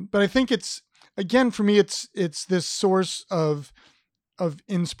 But I think it's, again, for me, it's this source of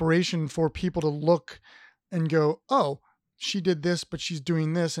inspiration for people to look and go, oh, she did this, but she's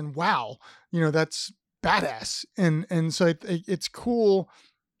doing this. And wow, that's badass. And so it's cool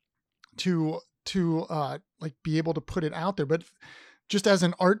to like be able to put it out there. But just as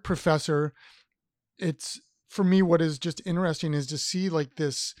an art professor, it's, for me, what is just interesting is to see like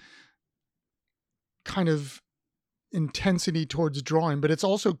this kind of intensity towards drawing, but it's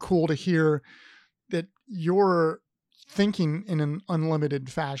also cool to hear that you're thinking in an unlimited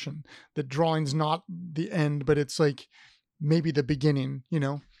fashion, that drawing's not the end, but it's like maybe the beginning, you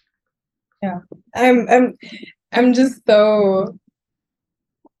know? Yeah. I'm just so,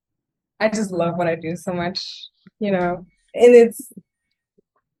 I just love what I do so much, you know. And it's,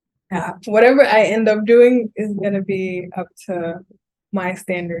 yeah, whatever I end up doing is gonna be up to my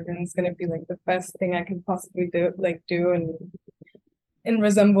standard, and it's gonna be like the best thing I can possibly do and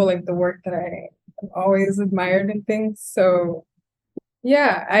resemble like the work that I have always admired and things. So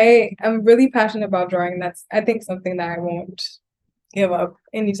yeah, I'm really passionate about drawing. That's, I think, something that I won't give up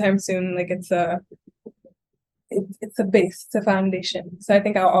anytime soon. Like it's a base, it's a foundation. So I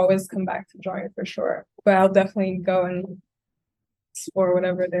think I'll always come back to drawing for sure. But I'll definitely go and explore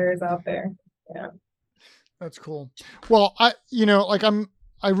whatever there is out there. Yeah. That's cool. Well, I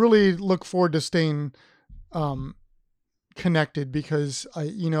really look forward to staying um, connected, because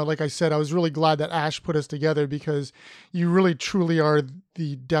like I said, I was really glad that Ash put us together, because you really truly are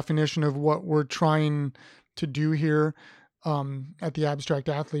the definition of what we're trying to do here at the Abstract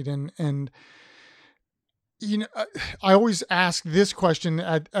Athlete. And I always ask this question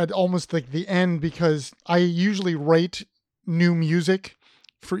at almost like the end, because I usually write new music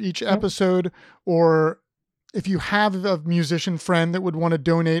for each episode, or if you have a musician friend that would want to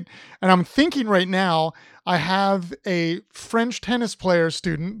donate. And I'm thinking right now, I have a French tennis player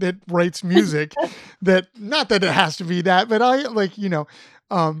student that writes music that, not that it has to be that, but I like,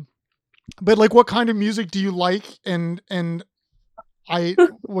 but like, what kind of music do you like? And I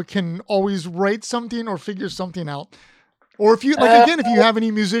can always write something or figure something out. Or if you like, again, if you have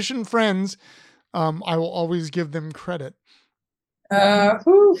any musician friends, I will always give them credit. That's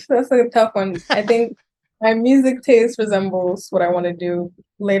a tough one. I think my music taste resembles what I want to do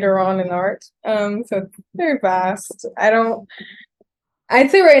later on in art. So it's very vast. I'd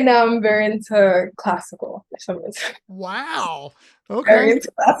say right now I'm very into classical for some reason. Wow. Very Okay.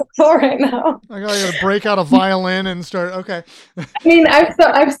 into classical right now. I gotta break out a violin and start. Okay. I mean,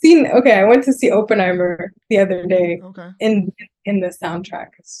 I've seen. Okay, I went to see Oppenheimer the other day. Okay. In the soundtrack.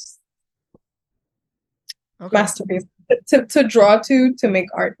 It's Okay. masterpiece to draw to make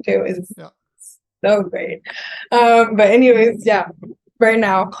art to is so great. But anyways, yeah. Right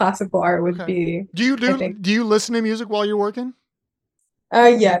now, classical art would be. Do you listen to music while you're working?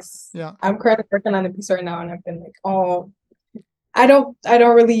 Yes. Yeah. I'm currently working on a piece right now, and I've been like, I don't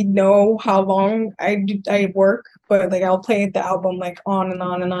really know how long I work, but like I'll play the album like on and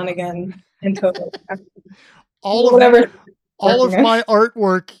on and on again until all of my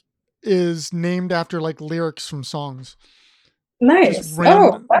artwork is named after like lyrics from songs. Nice. Just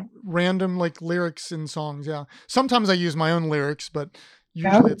random like lyrics in songs. Yeah. Sometimes I use my own lyrics, but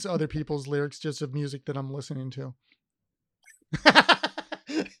usually it's other people's lyrics, just of music that I'm listening to.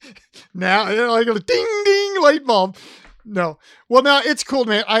 Now, like a ding ding light bulb. No. Well, no, it's cool,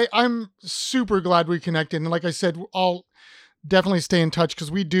 man. I'm super glad we connected. And like I said, I'll definitely stay in touch,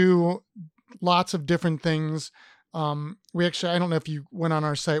 because we do lots of different things. We actually, I don't know if you went on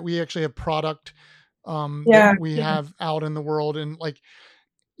our site, we actually have product that we have out in the world. And like,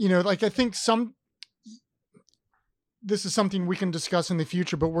 like I think this is something we can discuss in the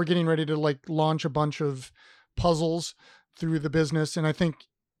future, but we're getting ready to like launch a bunch of puzzles through the business. And I think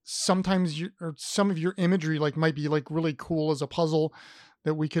sometimes some of your imagery like might be like really cool as a puzzle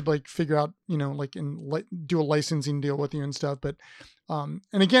that we could like figure out, like do a licensing deal with you and stuff. But, and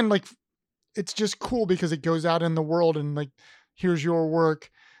again, like, it's just cool because it goes out in the world, and like, here's your work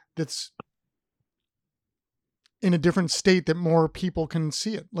that's in a different state that more people can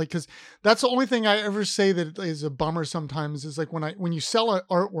see it. Like, cause that's the only thing I ever say that is a bummer sometimes, is like when you sell an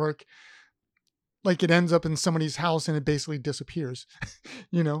artwork, like it ends up in somebody's house and it basically disappears,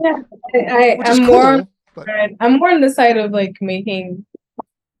 Yeah, I'm more on the side of like making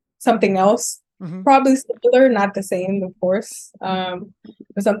something else, probably similar, not the same, of course,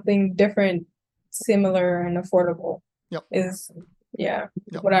 but something different, similar and affordable. Is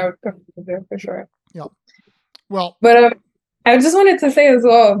what I would prefer to do for sure. Yeah. Well, but I just wanted to say as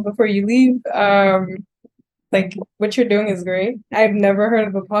well before you leave, like what you're doing is great. I've never heard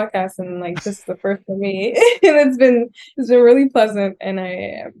of a podcast, and like this is the first for me, and it's been really pleasant, and I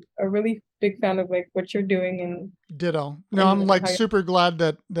am a really big fan of like what you're doing. And ditto. No, I'm like super glad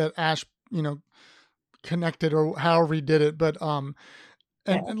that Ash, connected, or however he did it. But and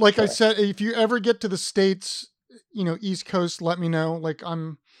like I said, if you ever get to the States, East Coast, let me know. Like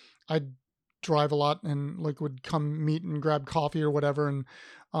I drive a lot, and like would come meet and grab coffee or whatever. And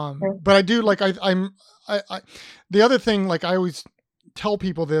but I do like I'm the other thing, like I always tell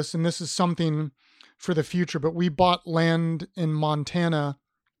people this, and this is something for the future, but we bought land in Montana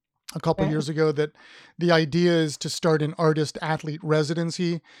a couple Okay. years ago that the idea is to start an artist athlete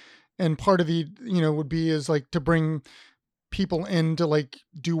residency. And part of the, would be is like to bring people in to like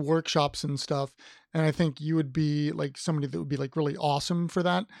do workshops and stuff. And I think you would be like somebody that would be like really awesome for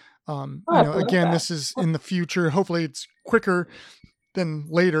that. Oh, I love Again, that. this is in the future. Hopefully it's quicker than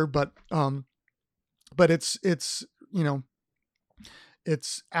later, but it's, it's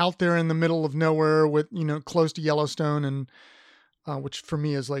out there in the middle of nowhere with, close to Yellowstone and, which for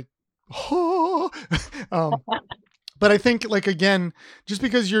me is like, um, but I think like, again, just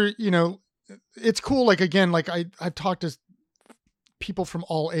because you're, it's cool. Like, again, like I've talked to people from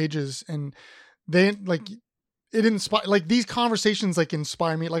all ages and they like, it inspire like these conversations like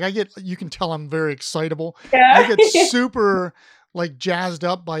inspire me. Like you can tell I'm very excitable. I Yeah. get super like jazzed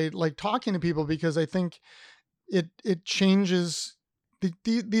up by like talking to people because I think it changes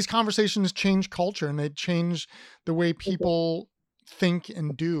these conversations change culture and they change the way people think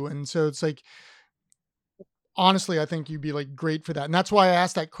and do. And so it's like, honestly, I think you'd be like great for that. And that's why I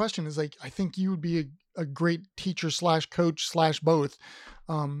asked that question is like, I think you would be a great teacher slash coach slash both.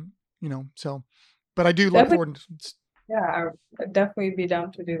 So, but I do look Definitely. forward to. Yeah, I'd definitely be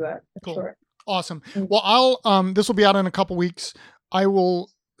down to do that for Cool. sure. Awesome. Mm. Well, this will be out in a couple weeks. I will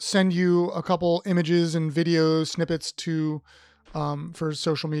send you a couple images and video snippets for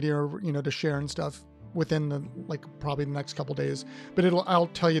social media or, to share and stuff within the, like probably the next couple days, but I'll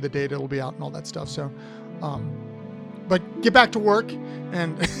tell you the date it'll be out and all that stuff. So, but get back to work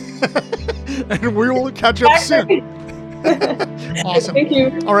and, and we will catch up soon. Awesome. Thank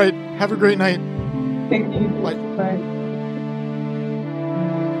you. All right. Have a great night. Thank you. Bye. Bye.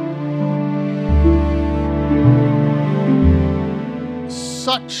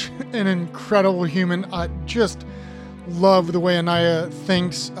 Such an incredible human. Just love the way Anaia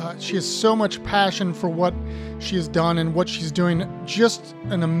thinks. She has so much passion for what she has done and what she's doing. Just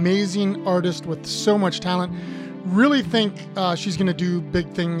an amazing artist with so much talent. Really think she's going to do big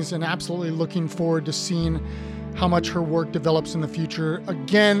things and absolutely looking forward to seeing how much her work develops in the future.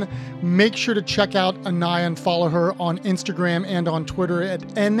 Again, make sure to check out Anaia and follow her on Instagram and on Twitter at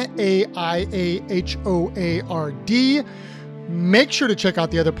NAIAHOARD. Make sure to check out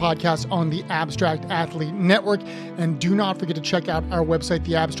the other podcasts on the Abstract Athlete Network. And do not forget to check out our website,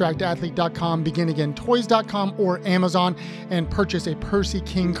 theabstractathlete.com, beginagaintoys.com, or Amazon, and purchase a Percy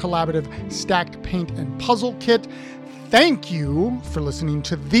King Collaborative Stacked Paint and Puzzle Kit. Thank you for listening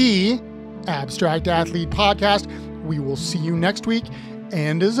to the Abstract Athlete Podcast. We will see you next week.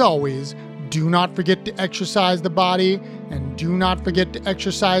 And as always, do not forget to exercise the body and do not forget to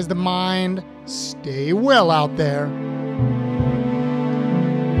exercise the mind. Stay well out there.